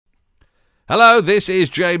Hello, this is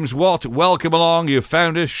James Watt. Welcome along. You've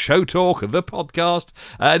found us, Show Talk, the podcast.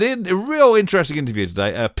 A real interesting interview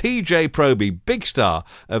today. PJ Proby, big star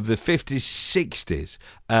of the 50s, 60s.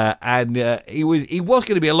 He was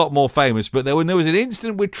going to be a lot more famous, but there was an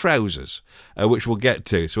incident with trousers, which we'll get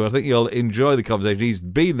to. So I think you'll enjoy the conversation. He's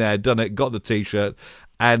been there, done it, got the T-shirt.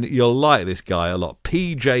 And you'll like this guy a lot,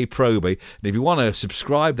 PJ Proby. And if you want to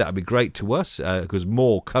subscribe, that would be great to us, because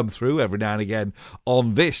more come through every now and again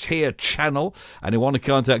on this here channel. And if you want to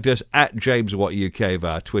contact us at JamesWattUK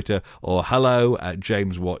via Twitter, or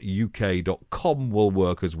hello@jameswattuk.com will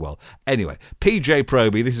work as well. Anyway, PJ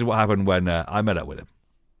Proby, this is what happened when I met up with him.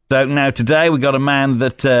 So now today we got a man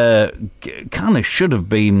that kind of should have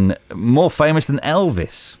been more famous than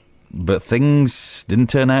Elvis. But things didn't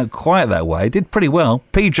turn out quite that way. Did pretty well.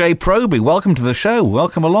 PJ Proby, welcome to the show.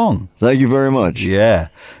 Welcome along. Thank you very much. Yeah,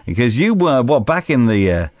 because you were back in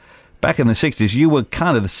the 60s. You were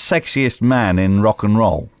kind of the sexiest man in rock and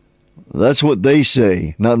roll. That's what they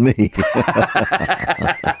say, not me.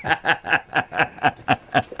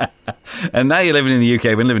 And now you're living in the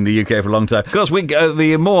UK. Been living in the UK for a long time. Of course,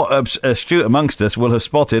 the more astute amongst us will have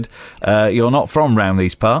spotted you're not from round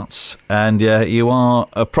these parts, and you are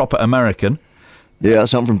a proper American.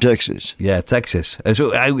 Yes, I'm from Texas. Yeah, Texas.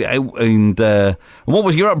 So, and what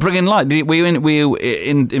was your upbringing like? Were you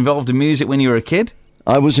involved in music when you were a kid?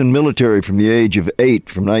 I was in military from the age of 8,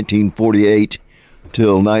 from 1948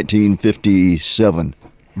 till 1957.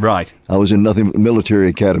 Right. I was in nothing but military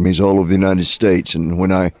academies all over the United States, and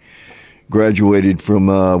when I graduated from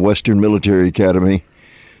Western Military Academy,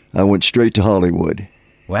 I went straight to Hollywood.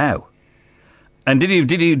 Wow. And did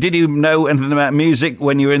you know anything about music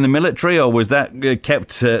when you were in the military, or was that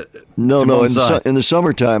kept No. In the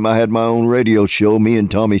summertime, I had my own radio show, me and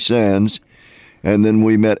Tommy Sands, and then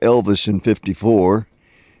we met Elvis in '54,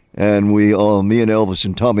 and me and Elvis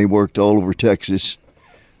and Tommy worked all over Texas.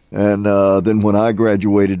 And then when I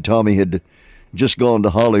graduated, Tommy had just gone to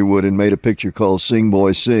Hollywood and made a picture called Sing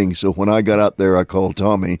Boy Sing. So when I got out there, I called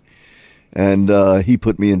Tommy, and he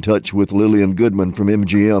put me in touch with Lillian Goodman from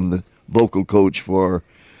MGM, the vocal coach for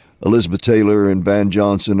Elizabeth Taylor and Van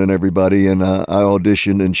Johnson and everybody. And I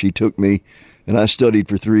auditioned, and she took me, and I studied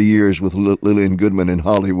for 3 years with Lillian Goodman in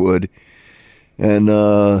Hollywood, and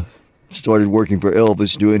started working for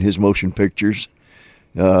Elvis, doing his motion pictures.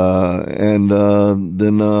 Then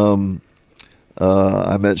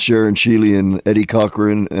I met Sharon Shealy and Eddie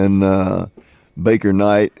Cochran and Baker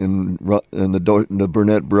Knight and the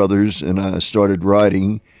Burnett brothers, and I started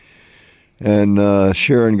writing. And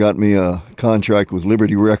Sharon got me a contract with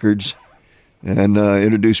Liberty Records and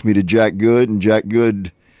introduced me to Jack Good, and Jack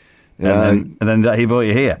Good. And then he brought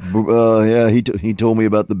you here. He told me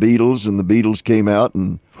about the Beatles, and the Beatles came out,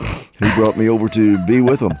 and he brought me over to be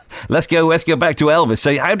with them. Let's go back to Elvis.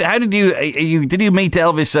 So how did you meet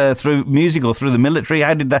Elvis through music or through the military?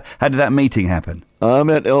 How did that meeting happen? I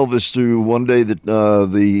met Elvis through one day that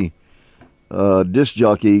the disc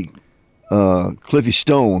jockey Cliffy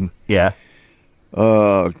Stone came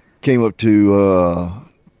up to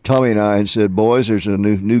Tommy and I and said, "Boys, there's a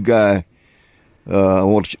new guy I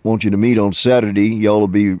want you to meet on Saturday. Y'all will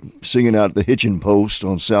be singing out at the Hitching Post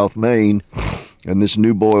on South Main, and this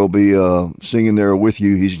new boy will be singing there with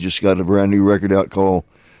you. He's just got a brand new record out called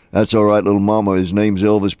That's All Right, Little Mama. His name's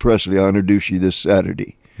Elvis Presley. I'll introduce you this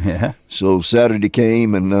Saturday." Yeah. So Saturday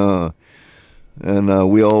came, and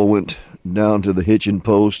we all went down to the Hitching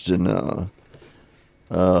Post, and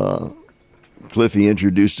Cliffy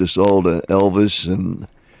introduced us all to Elvis, and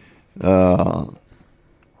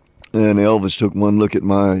Elvis took one look at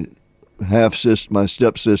my my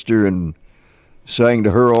stepsister, and sang to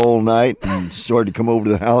her all night, and started to come over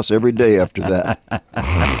to the house every day after that.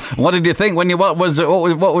 What did you think when what was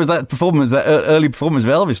that performance, that early performance of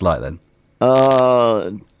Elvis like then?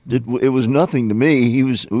 It was nothing to me. He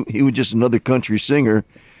was just another country singer,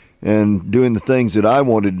 and doing the things that I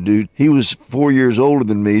wanted to do. He was 4 years older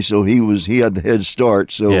than me, so he had the head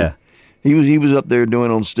start. So yeah. he was up there doing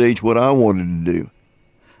on stage what I wanted to do.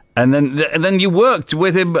 And then you worked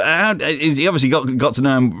with him. You obviously got to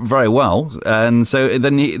know him very well, and so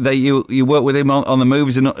then you worked with him on the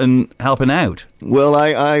movies and helping out. Well,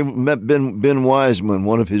 I met Ben Wiseman,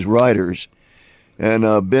 one of his writers, and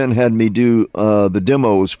Ben had me do the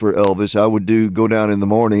demos for Elvis. I would go down in the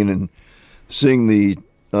morning and sing the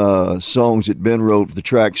songs that Ben wrote, the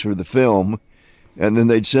tracks for the film, and then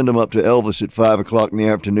they'd send them up to Elvis at 5 o'clock in the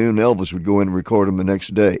afternoon. Elvis would go in and record them the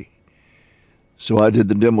next day. So I did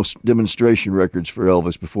the demonstration records for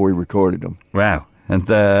Elvis before he recorded them. Wow. And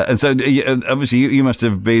so obviously you must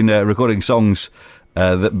have been recording songs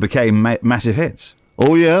that became massive hits.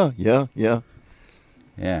 Oh, yeah.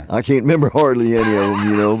 Yeah. I can't remember hardly any of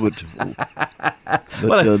them,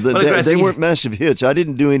 but they weren't massive hits. I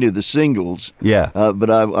didn't do any of the singles. Yeah. But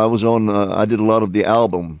I was on. I did a lot of the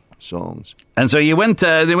album songs. And so you made it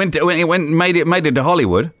to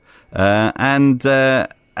Hollywood, and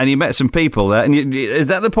you met some people there. And is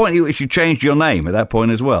that the point at which you changed your name at that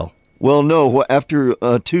point as well? Well, no. After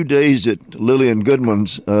 2 days at Lillian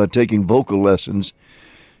Goodman's taking vocal lessons,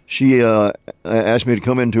 she asked me to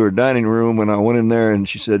come into her dining room, and I went in there, and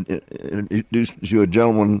she said, introduced me to a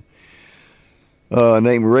gentleman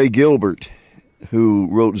named Ray Gilbert, who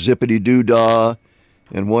wrote Zippity Doo Dah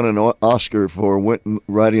and won an Oscar for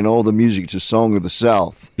writing all the music to Song of the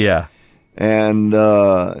South. Yeah. And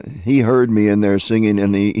he heard me in there singing,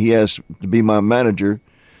 and he asked to be my manager.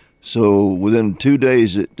 So within 2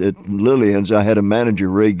 days at Lillian's, I had a manager,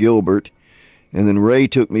 Ray Gilbert, and then Ray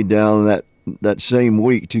took me down that same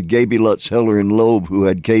week to Gaby Lutz, Heller and Loeb, who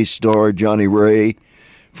had K-Star, Johnny Ray,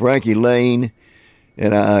 Frankie Lane,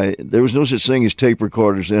 and there was no such thing as tape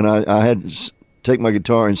recorders, and I had to take my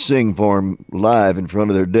guitar and sing for them live in front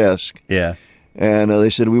of their desk. Yeah. And they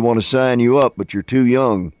said, we want to sign you up, but you're too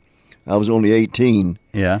young. I was only 18.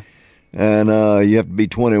 Yeah. And you have to be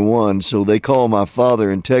 21. So they called my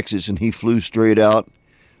father in Texas, and he flew straight out,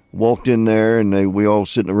 walked in there, and we all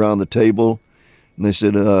sitting around the table, and they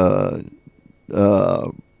said,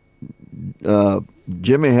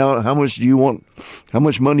 Jimmy, how much do you want? How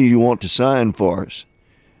much money do you want to sign for us?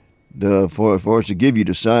 For us to give you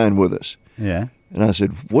to sign with us? Yeah. And I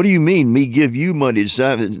said, what do you mean, me give you money to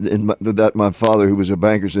sign? And my father, who was a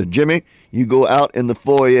banker, said, Jimmy, you go out in the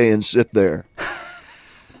foyer and sit there.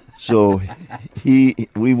 So we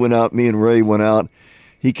went out. Me and Ray went out.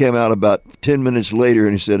 He came out about 10 minutes later,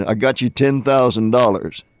 and he said, I got you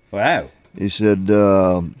 $10,000. Wow. He said,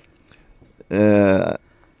 don't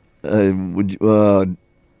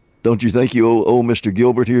you think you owe Mr.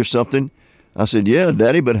 Gilbert here something? I said, yeah,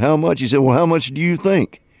 Daddy, but how much? He said, well, how much do you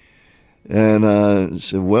think? And I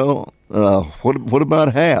said, well, what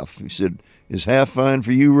about half? He said, is half fine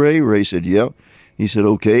for you, Ray? Ray said, yeah. He said,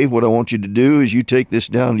 okay, what I want you to do is you take this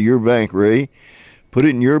down to your bank, Ray, put it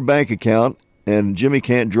in your bank account, and Jimmy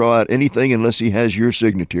can't draw out anything unless he has your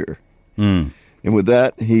signature. Mm. And with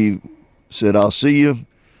that, he said, I'll see you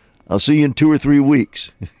in 2 or 3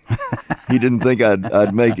 weeks. He didn't think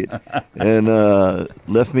I'd make it. And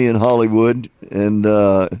left me in Hollywood and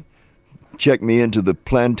checked me into the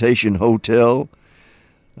Plantation Hotel.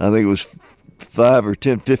 I think it was $5 or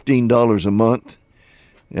 $15 a month.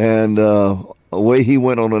 And away he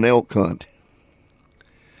went on an elk hunt.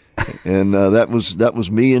 And that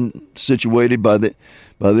was me and situated. By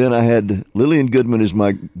then I had Lillian Goodman as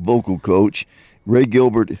my vocal coach, Ray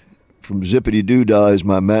Gilbert from Zippity Doo Dah as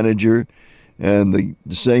my manager, and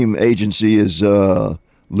the same agency as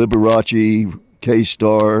Liberace,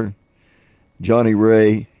 K-Star, Johnny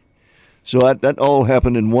Ray. So that all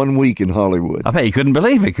happened in 1 week in Hollywood. I bet you couldn't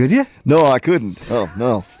believe it, could you? No, I couldn't. Oh,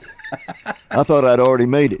 no. I thought I'd already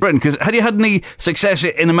made it. Britain, because had you had any success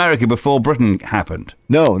in America before Britain happened?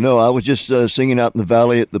 No. I was just singing out in the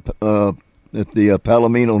valley at the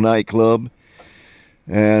Palomino nightclub,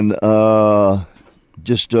 and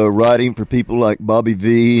just writing for people like Bobby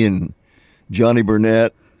V and Johnny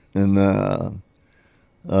Burnett, and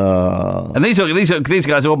these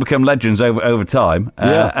guys all become legends over time.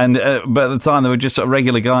 Yeah. But at the time they were just sort of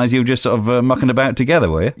regular guys. You were just sort of mucking about together,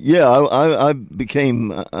 were you? Yeah, I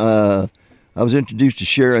became. I was introduced to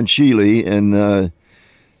Sharon Shealy,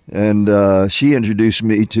 and she introduced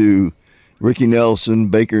me to Ricky Nelson,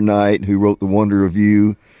 Baker Knight, who wrote The Wonder of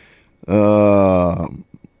You,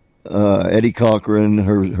 Eddie Cochran,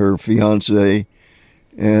 her fiance,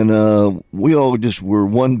 and we all just were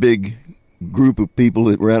one big group of people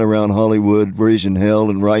that ran around Hollywood raising hell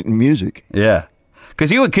and writing music. Yeah.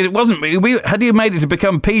 Because it wasn't. Had you made it to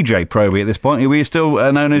become PJ Proby at this point? Were you still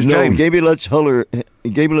known as James? No, Gaby Lutz, Heller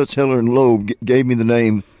and Loeb gave me the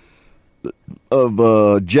name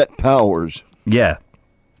of Jet Powers. Yeah.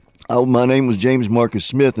 My name was James Marcus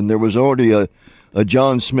Smith, and there was already a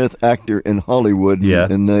John Smith actor in Hollywood. Yeah.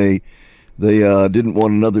 And they didn't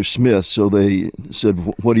want another Smith, so they said,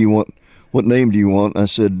 "What do you want? What name do you want?" I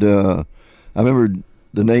said, "I remember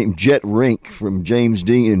the name Jet Rink from James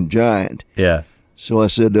Dean Giant." Yeah. So I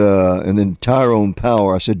said, and then Tyrone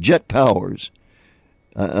Power. I said, Jet Powers.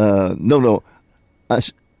 No.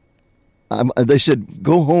 They said,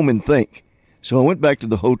 go home and think. So I went back to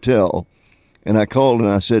the hotel, and I called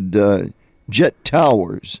and I said, Jet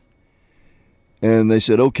Towers. And they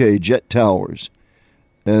said, okay, Jet Towers.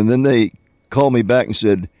 And then they called me back and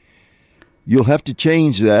said, you'll have to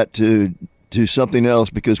change that to something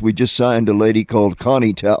else because we just signed a lady called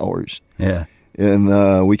Connie Towers. Yeah.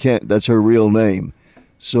 and we can't. That's her real name.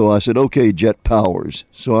 So I said, okay, Jet Powers.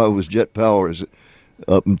 So I was Jet Powers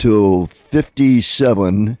up until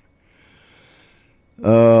 57.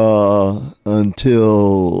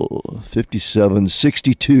 Until 57,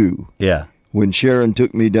 62. Yeah. When Sharon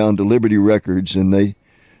took me down to Liberty Records, and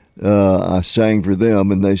I sang for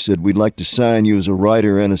them, and they said, we'd like to sign you as a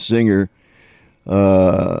writer and a singer,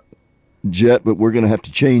 Jet, but we're going to have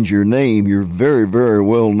to change your name. You're very, very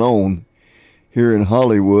well known here in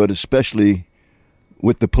Hollywood, especially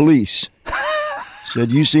with the police. Said,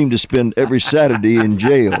 you seem to spend every Saturday in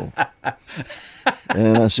jail.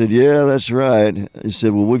 And I said, yeah, that's right. He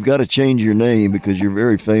said, well, we've got to change your name because you're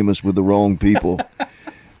very famous with the wrong people.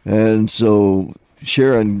 And so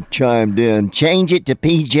Sharon chimed in, change it to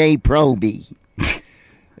P.J. Proby.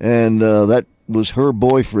 And that was her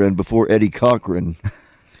boyfriend before Eddie Cochran.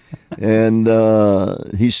 And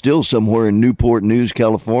he's still somewhere in Newport News,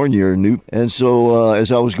 California. And so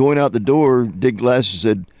as I was going out the door, Dick Glasses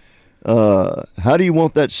said, how do you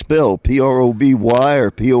want that spelled? P-R-O-B-Y or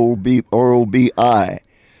P-O-R-O-B-I?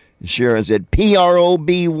 Sharon said,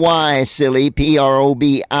 P-R-O-B-Y, silly.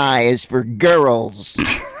 P-R-O-B-I is for girls.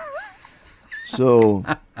 So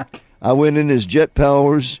I went in as Jet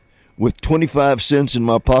Powers with 25 cents in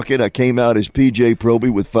my pocket. I came out as P.J. Proby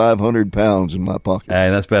with 500 pounds in my pocket. Hey,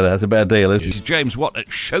 that's better. That's a better deal. This is James Watt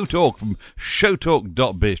at Show Talk from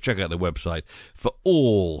showtalk.biz. Check out the website for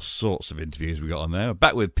all sorts of interviews we got on there.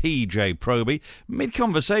 Back with P.J. Proby,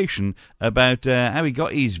 mid-conversation about how he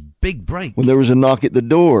got his big break. When there was a knock at the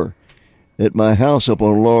door at my house up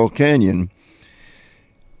on Laurel Canyon,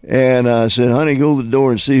 and I said, honey, go to the door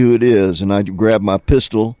and see who it is. And I grabbed my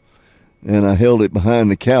pistol, and I held it behind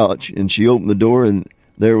the couch, and she opened the door, and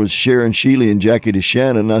there was Sharon Shealy and Jackie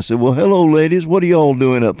DeShannon. And I said, well, hello, ladies. What are y'all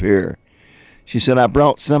doing up here? She said, I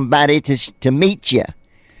brought somebody to meet you.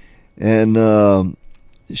 And all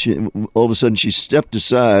of a sudden, she stepped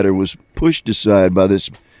aside or was pushed aside by this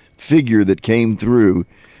figure that came through.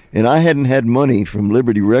 And I hadn't had money from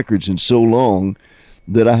Liberty Records in so long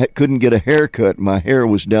that I couldn't get a haircut. My hair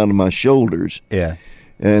was down to my shoulders. Yeah.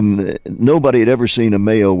 And nobody had ever seen a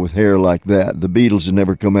male with hair like that. The Beatles had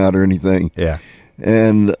never come out or anything. Yeah.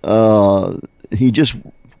 And he just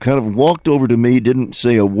kind of walked over to me, didn't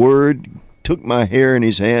say a word, took my hair in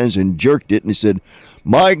his hands and jerked it, and he said,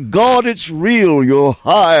 my God, it's real. You're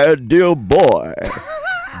hired, dear boy.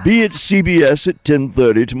 Be at CBS at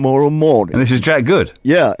 10:30 tomorrow morning. And this is Jack Good.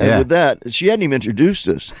 Yeah, and with that, she hadn't even introduced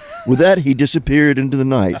us. With that, he disappeared into the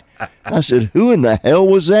night. I said, who in the hell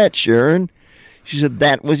was that, Sharon? She said,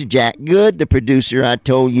 that was Jack Good, the producer I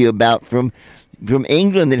told you about from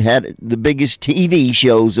England that had the biggest TV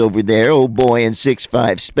shows over there, Old Boy and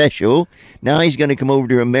 6'5" Special. Now he's going to come over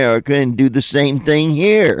to America and do the same thing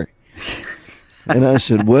here. And I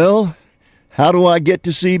said, well, how do I get to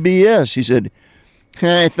CBS? He said,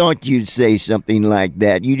 I thought you'd say something like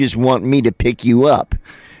that. You just want me to pick you up.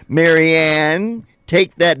 Marianne,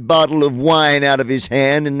 take that bottle of wine out of his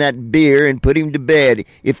hand and that beer and put him to bed.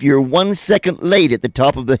 If you're 1 second late at the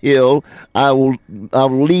top of the hill, I'll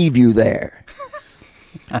leave you there.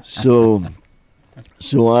 So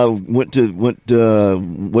I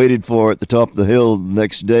waited for her at the top of the hill the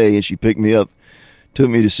next day, and she picked me up, took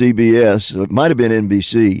me to CBS. It might have been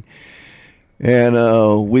NBC.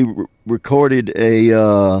 And we recorded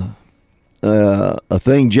a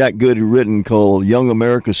thing Jack Good had written called Young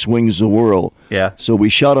America Swings the World. Yeah. So we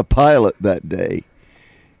shot a pilot that day.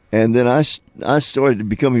 And then I started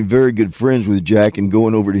becoming very good friends with Jack and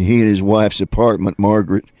going over to he and his wife's apartment,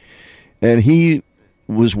 Margaret. And he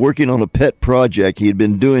was working on a pet project he had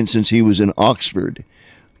been doing since he was in Oxford.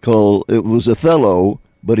 It was Othello,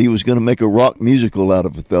 but he was going to make a rock musical out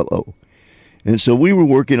of Othello. And so we were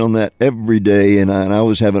working on that every day, and I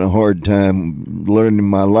was having a hard time learning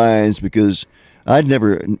my lines because I'd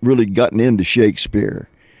never really gotten into Shakespeare.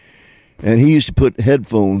 And he used to put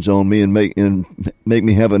headphones on me and make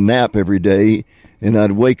me have a nap every day, and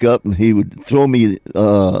I'd wake up and he would throw me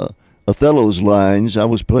Othello's lines. I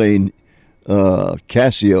was playing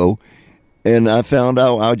Cassio, and I found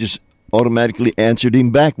out I just automatically answered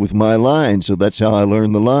him back with my lines, so that's how I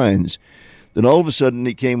learned the lines. Then all of a sudden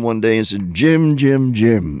he came one day and said, Jim, Jim,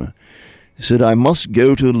 Jim. He said, I must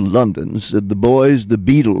go to London. He said, the boys, the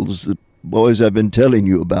Beatles, the boys I've been telling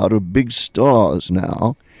you about are big stars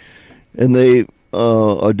now. And they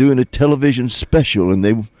are doing a television special, and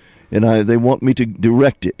they want me to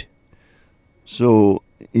direct it. So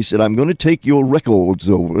he said, I'm going to take your records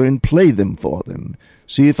over and play them for them.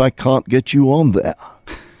 See if I can't get you on there.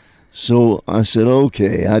 So I said,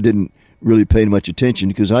 okay. I didn't really pay much attention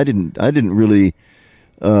because I didn't really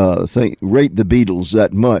rate the Beatles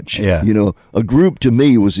that much. Yeah. You know, a group to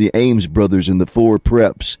me was the Ames brothers and the Four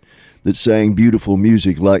Preps that sang beautiful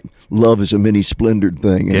music like "Love Is a Many Splendored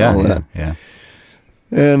Thing" and all that. Yeah.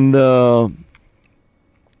 And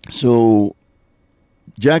so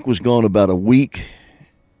Jack was gone about a week,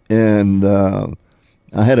 and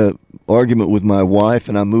I had an argument with my wife,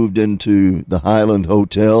 and I moved into the Highland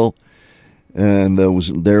Hotel, and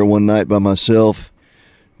was there one night by myself,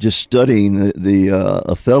 just studying the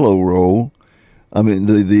Othello role. I mean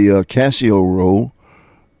the Cassio role,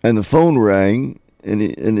 and the phone rang, and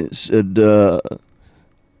it said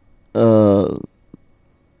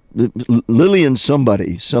Lillian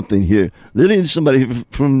something here. Lillian somebody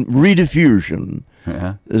from Rediffusion.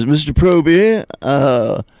 Yeah. As Mr. Proby,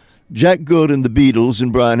 Jack Good and the Beatles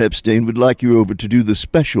and Brian Epstein would like you over to do the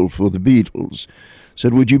special for the Beatles.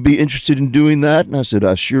 Said, would you be interested in doing that? And I said,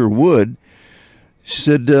 I sure would. She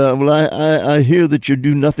said, well, I hear that you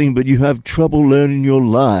do nothing but you have trouble learning your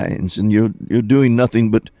lines, and you're doing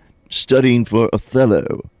nothing but studying for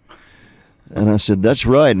Othello. And I said, that's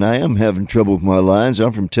right, and I am having trouble with my lines.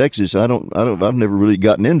 I'm from Texas. I've never really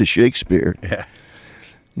gotten into Shakespeare. Yeah.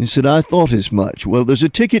 He said, I thought as much. Well, there's a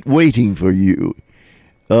ticket waiting for you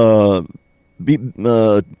for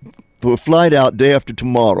a flight out day after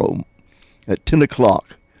tomorrow at 10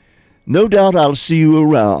 o'clock. No doubt I'll see you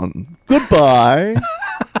around. Goodbye.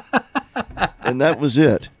 And that was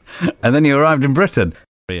it. And then you arrived in Britain.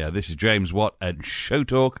 Yeah, this is James Watt and Show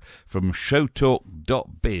Talk from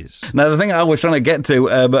showtalk.biz. Now, the thing I was trying to get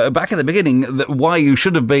to back at the beginning, why you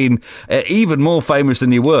should have been even more famous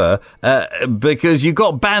than you were, because you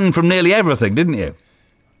got banned from nearly everything, didn't you?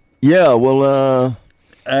 Yeah, well,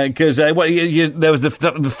 because there was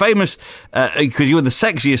the famous, because you were the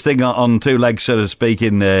sexiest thing on two legs, so to speak,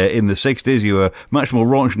 in the 60s. You were much more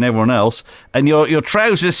raunch than everyone else, and your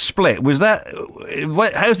trousers split. Was that?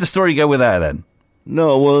 How's the story go with that then?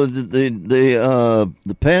 No, well, the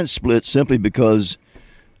pants split simply because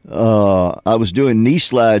I was doing knee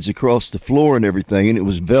slides across the floor and everything, and it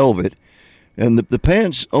was velvet, and the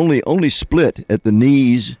pants only split at the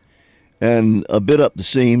knees and a bit up the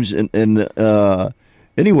seams, and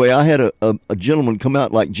anyway, I had a gentleman come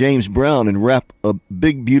out like James Brown and wrap a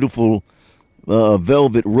big, beautiful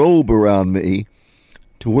velvet robe around me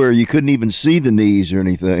to where you couldn't even see the knees or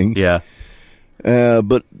anything. Yeah.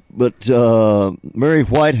 But Mary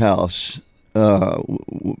Whitehouse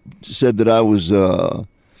said that I was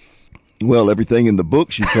everything in the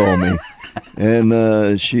book, she called me,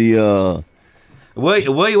 and she. Were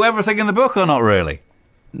you everything in the book or not really?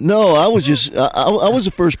 No, I was just I was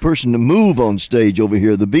the first person to move on stage over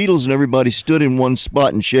here. The Beatles and everybody stood in one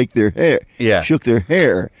spot and shook their hair. Did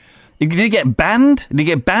you get banned? Did you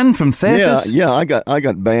get banned from theaters? Yeah, I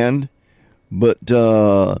got banned, but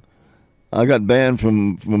I got banned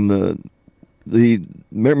from the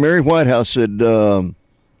Mary Whitehouse said throw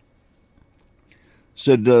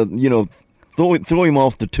him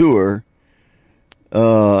off the tour,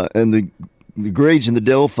 and the grades in the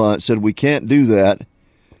Delphont said we can't do that.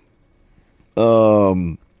 They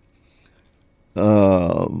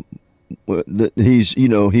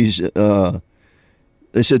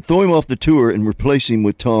said throw him off the tour and replace him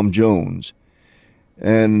with Tom Jones.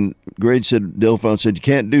 And Grade said, Delphont said, you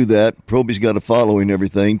can't do that. Proby's got a following and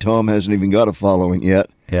everything. Tom hasn't even got a following yet.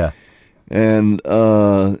 Yeah. And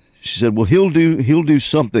she said, well, he'll do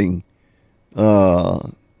something.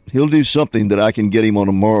 He'll do something that I can get him on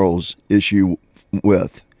a morals issue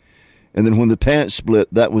with. And then when the pants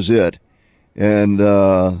split, that was it. And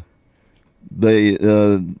they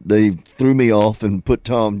threw me off and put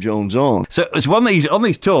Tom Jones on. So it's on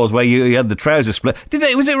these tours where you had the trouser split.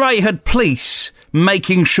 Was it right you had police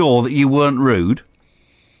making sure that you weren't rude?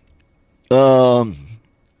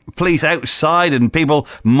 Police outside and people,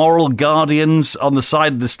 moral guardians on the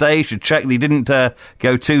side of the stage to check they didn't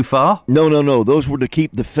go too far? No. Those were to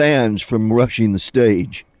keep the fans from rushing the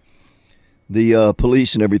stage. The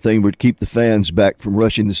police and everything would keep the fans back from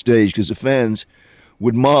rushing the stage because the fans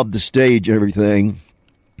would mob the stage and everything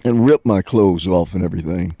and rip my clothes off and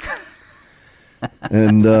everything.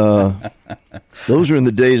 And those are in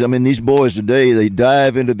the days. I mean, these boys today, they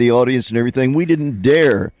dive into the audience and everything. We didn't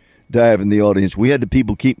dare dive in the audience. We had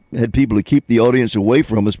people to keep the audience away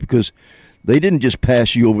from us because they didn't just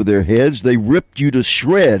pass you over their heads. They ripped you to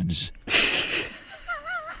shreds.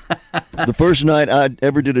 The first night I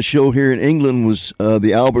ever did a show here in England was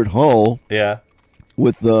the Albert Hall. Yeah.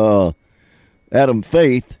 With Adam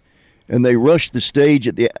Faith, and they rushed the stage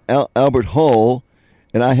at the Albert Hall,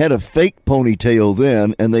 and I had a fake ponytail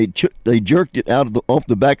then, and they jerked it off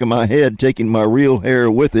the back of my head, taking my real hair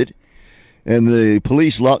with it, And the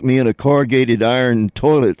police locked me in a corrugated iron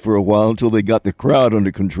toilet for a while until they got the crowd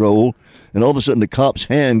under control. And all of a sudden, the cop's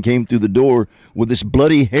hand came through the door with this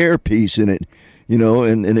bloody hair piece in it,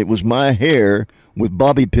 and it was my hair with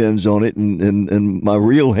bobby pins on it and my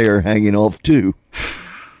real hair hanging off, too.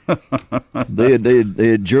 They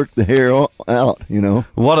had jerked the hair out,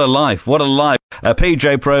 What a life. What a life.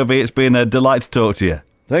 PJ Proby, it's been a delight to talk to you.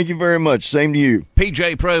 Thank you very much. Same to you.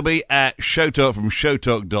 PJ Proby at Showtalk from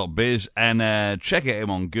showtalk.biz, and check out him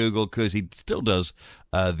on Google because he still does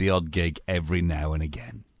the odd gig every now and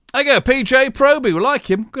again. There you go, PJ Proby. We like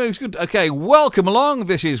him. It's good. Okay, welcome along.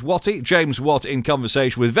 This is Watty, James Watt, in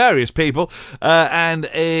conversation with various people. And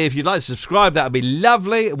if you'd like to subscribe, that would be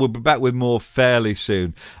lovely. We'll be back with more fairly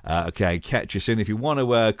soon. Okay, catch you soon. If you want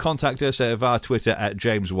to contact us via Twitter at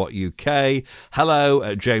JamesWattUK, hello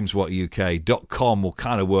at JamesWattUK.com will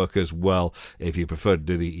kind of work as well if you prefer to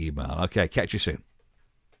do the email. Okay, catch you soon.